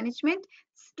and management.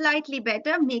 Slightly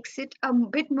better, makes it a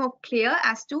bit more clear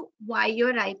as to why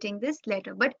you're writing this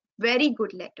letter, but very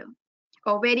good letter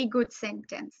or very good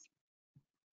sentence.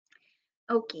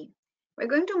 Okay, we're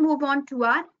going to move on to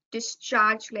our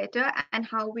discharge letter and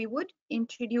how we would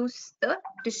introduce the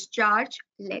discharge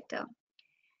letter.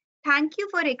 Thank you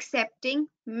for accepting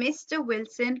Mr.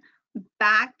 Wilson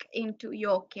back into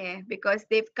your care, because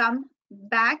they've come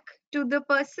back to the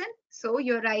person. So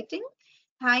you're writing,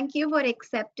 thank you for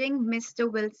accepting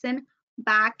Mr. Wilson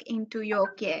back into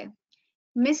your care.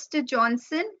 Mr.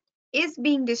 Johnson is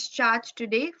being discharged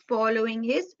today following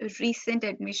his recent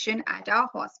admission at our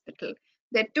hospital.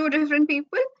 They're two different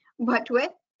people, but we're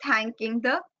thanking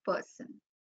the person.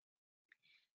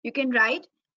 You can write,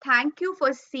 thank you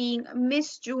for seeing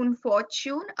Miss June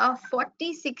Fortune, a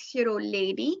 46-year-old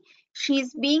lady.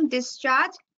 She's being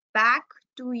discharged back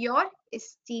to your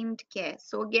esteemed care.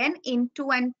 So again, in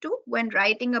 2 and 2, when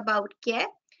writing about care,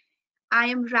 I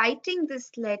am writing this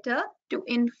letter to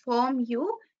inform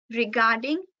you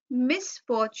regarding Miss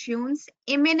Fortune's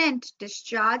imminent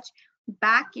discharge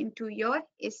back into your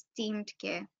esteemed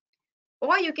care.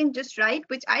 Or you can just write,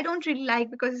 which I don't really like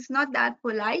because it's not that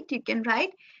polite. You can write,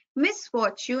 Miss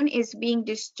Fortune is being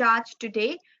discharged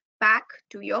today. Back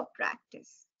to your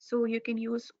practice. So you can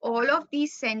use all of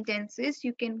these sentences.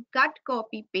 You can cut,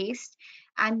 copy, paste,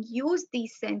 and use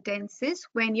these sentences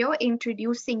when you're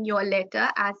introducing your letter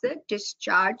as a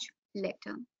discharge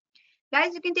letter.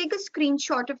 Guys, you can take a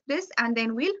screenshot of this and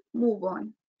then we'll move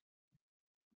on.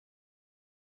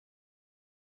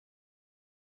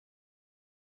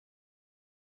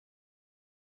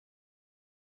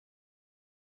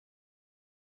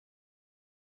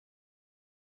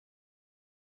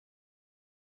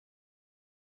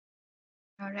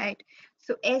 All right.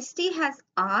 So SD has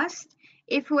asked,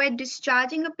 if we're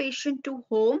discharging a patient to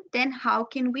home, then how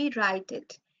can we write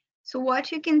it? So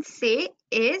what you can say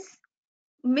is,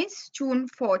 Miss June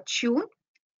Fortune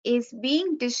is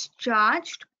being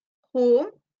discharged home,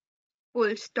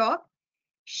 full stop.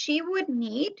 She would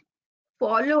need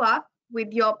follow up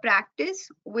with your practice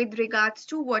with regards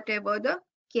to whatever the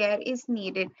care is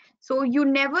needed. So you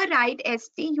never write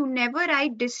ST, you never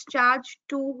write discharged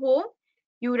to home,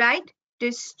 you write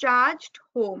discharged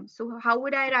home. So how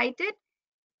would I write it?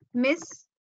 Miss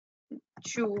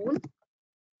June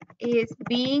is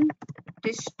being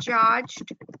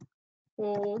discharged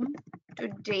home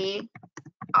today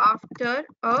after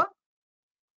a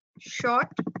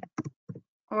short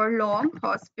or long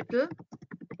hospital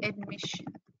admission.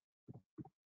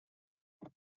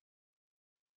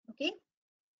 Okay,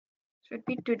 should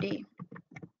be today.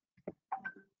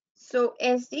 So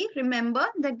SD, remember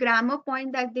the grammar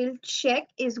point that they'll check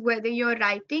is whether you're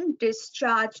writing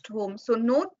discharged home. So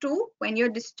note 2 when you're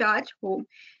discharged home.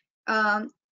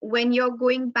 When you're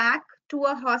going back to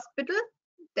a hospital,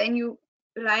 then you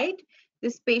write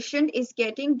this patient is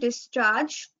getting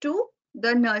discharged to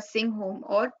the nursing home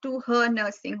or to her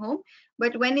nursing home.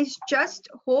 But when it's just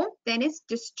home, then it's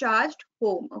discharged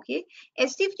home. Okay.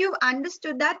 SD, if you've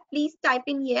understood that, please type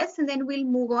in yes, and then we'll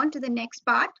move on to the next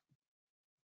part.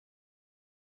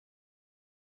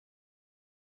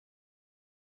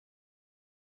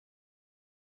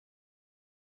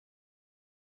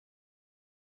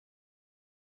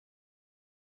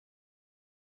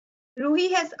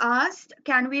 Ruhi has asked,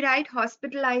 can we write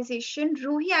hospitalization?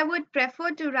 Ruhi, I would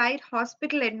prefer to write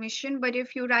hospital admission, but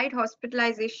if you write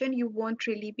hospitalization, you won't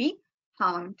really be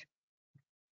harmed.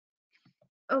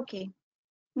 Okay,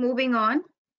 moving on.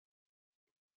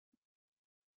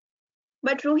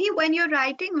 But Ruhi, when you're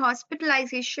writing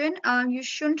hospitalization, you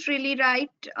shouldn't really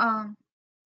write,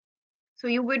 so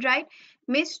you would write,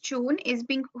 Miss June is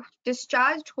being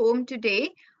discharged home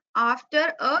today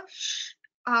after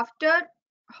after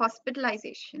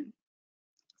hospitalization.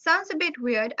 Sounds a bit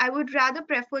weird. I would rather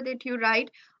prefer that you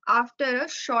write after a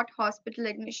short hospital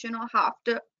admission or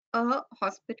after a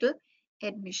hospital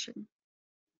admission.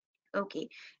 Okay.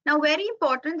 Now, very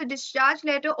important, the discharge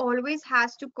letter always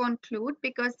has to conclude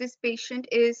because this patient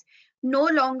is no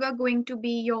longer going to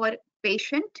be your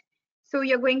patient. So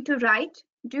you're going to write,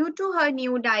 due to her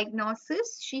new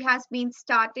diagnosis, she has been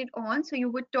started on. So you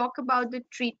would talk about the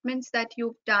treatments that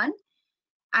you've done.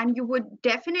 And you would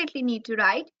definitely need to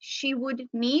write, she would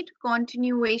need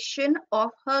continuation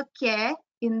of her care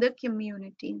in the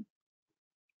community.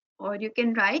 Or you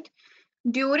can write,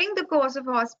 during the course of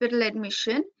hospital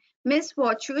admission, Miss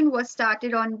Fortune was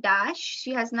started on dash.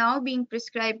 She has now been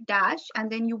prescribed dash.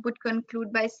 And then you would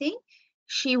conclude by saying,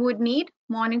 she would need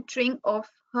monitoring of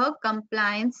her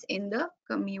compliance in the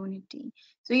community.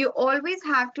 So you always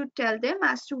have to tell them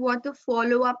as to what the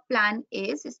follow-up plan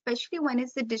is, especially when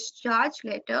it's a discharge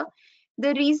letter.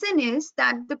 The reason is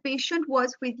that the patient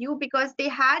was with you because they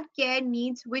had care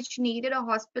needs which needed a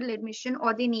hospital admission,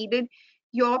 or they needed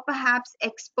your perhaps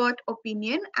expert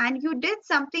opinion, and you did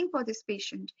something for this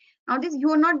patient. Now this,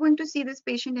 you're not going to see this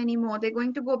patient anymore. They're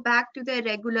going to go back to their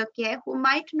regular care, who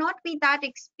might not be that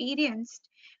experienced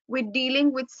with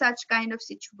dealing with such kind of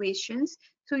situations.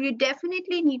 So you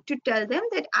definitely need to tell them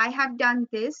that I have done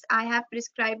this, I have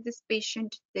prescribed this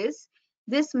patient this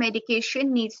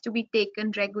medication needs to be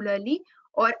taken regularly,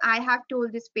 or I have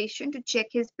told this patient to check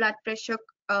his blood pressure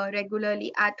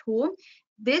regularly at home.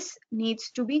 This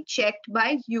needs to be checked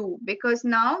by you, because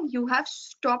now you have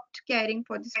stopped caring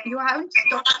for this. You haven't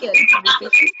stopped caring for this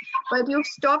patient, but you've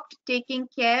stopped taking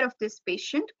care of this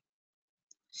patient.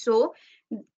 So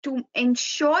to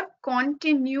ensure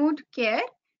continued care,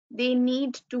 they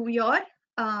need to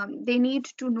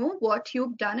know what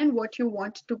you've done and what you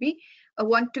want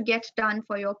to get done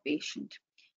for your patient.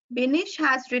 Binish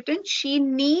has written, she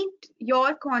needs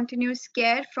your continuous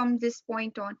care from this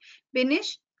point on.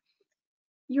 Binish,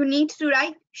 you need to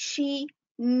write, she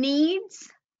needs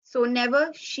So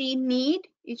never she need,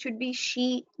 it should be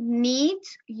she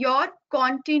needs your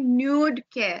continued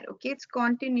care. Okay, it's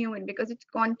continued because it's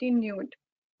continued.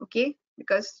 Okay,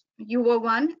 because you were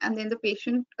one and then the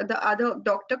patient, the other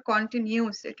doctor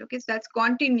continues it. Okay, so that's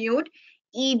continued,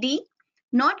 ed,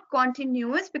 not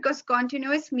continuous, because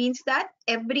continuous means that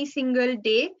every single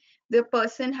day the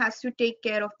person has to take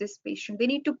care of this patient. They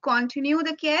need to continue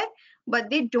the care, but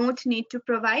they don't need to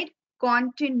provide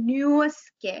continuous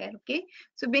care. Okay,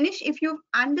 so Binish, if you've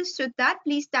understood that,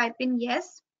 please type in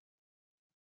yes.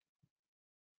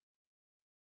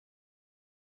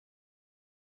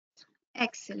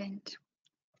 Excellent.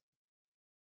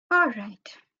 All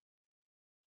right,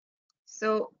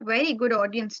 so very good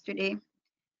audience today.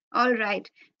 All right,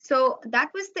 so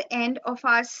that was the end of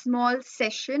our small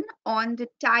session on the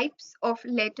types of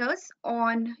letters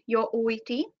on your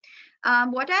OET.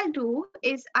 What I'll do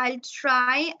is I'll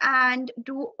try and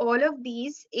do all of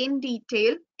these in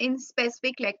detail in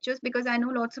specific lectures, because I know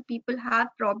lots of people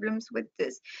have problems with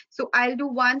this. So I'll do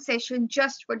one session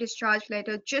just for discharge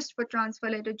letter, just for transfer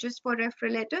letter, just for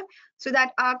referral letter, so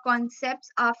that our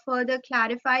concepts are further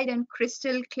clarified and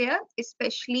crystal clear,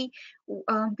 especially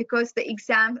because the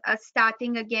exams are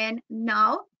starting again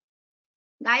now.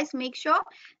 Guys, make sure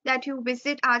that you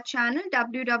visit our channel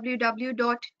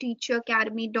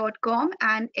www.teacheracademy.com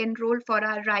and enroll for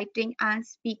our writing and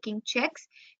speaking checks.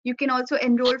 You can also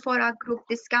enroll for our group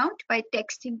discount by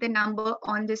texting the number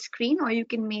on the screen, or you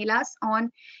can mail us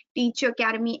on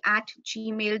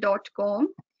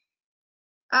teacheracademy@gmail.com.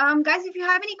 Guys, if you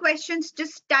have any questions,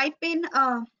 just type in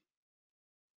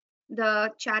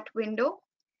the chat window.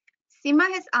 Sima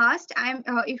has asked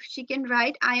if she can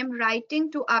write, I am writing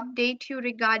to update you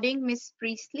regarding Miss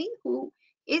Priestley, who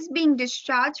is being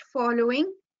discharged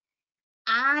following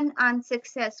an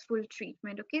unsuccessful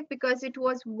treatment. Okay, because it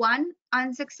was one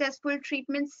unsuccessful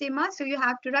treatment, Sima. So you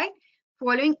have to write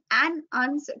following an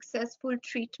unsuccessful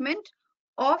treatment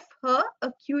of her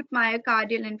acute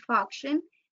myocardial infarction.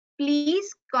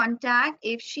 Please contact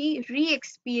if she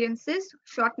re-experiences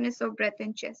shortness of breath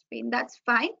and chest pain. That's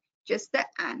fine, just the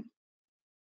an.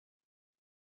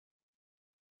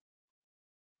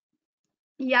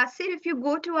 Yasir, if you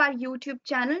go to our YouTube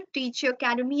channel, Teacher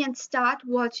Academy, and start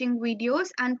watching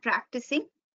videos and practicing,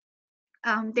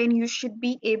 then you should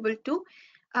be able to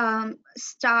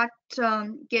start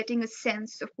getting a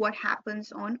sense of what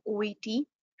happens on OET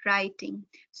writing.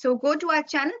 So go to our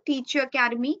channel, Teacher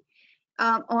Academy,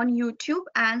 on YouTube,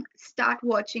 and start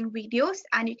watching videos,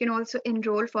 and you can also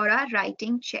enroll for our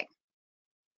writing check.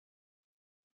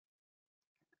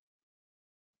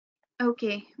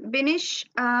 Okay, Binish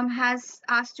has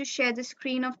asked to share the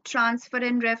screen of transfer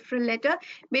and referral letter.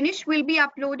 Binish will be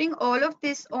uploading all of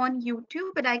this on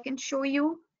YouTube, but I can show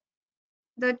you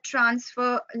the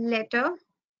transfer letter.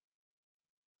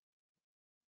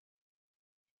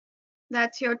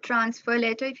 That's your transfer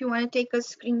letter if you want to take a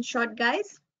screenshot,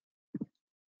 guys.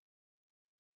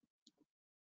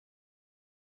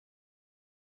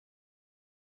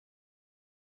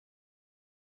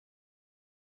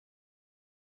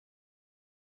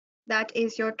 That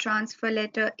is your transfer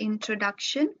letter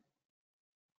introduction,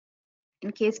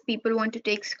 in case people want to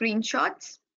take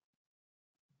screenshots.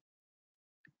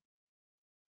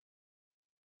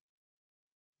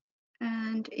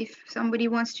 And if somebody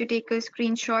wants to take a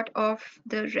screenshot of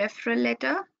the referral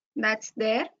letter, that's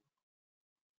there.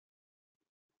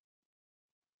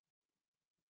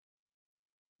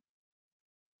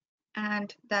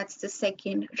 And that's the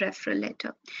second referral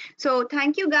letter. So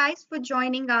thank you guys for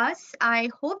joining us. I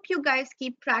hope you guys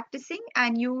keep practicing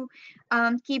and you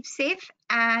keep safe,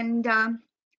 and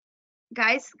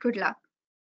guys, good luck.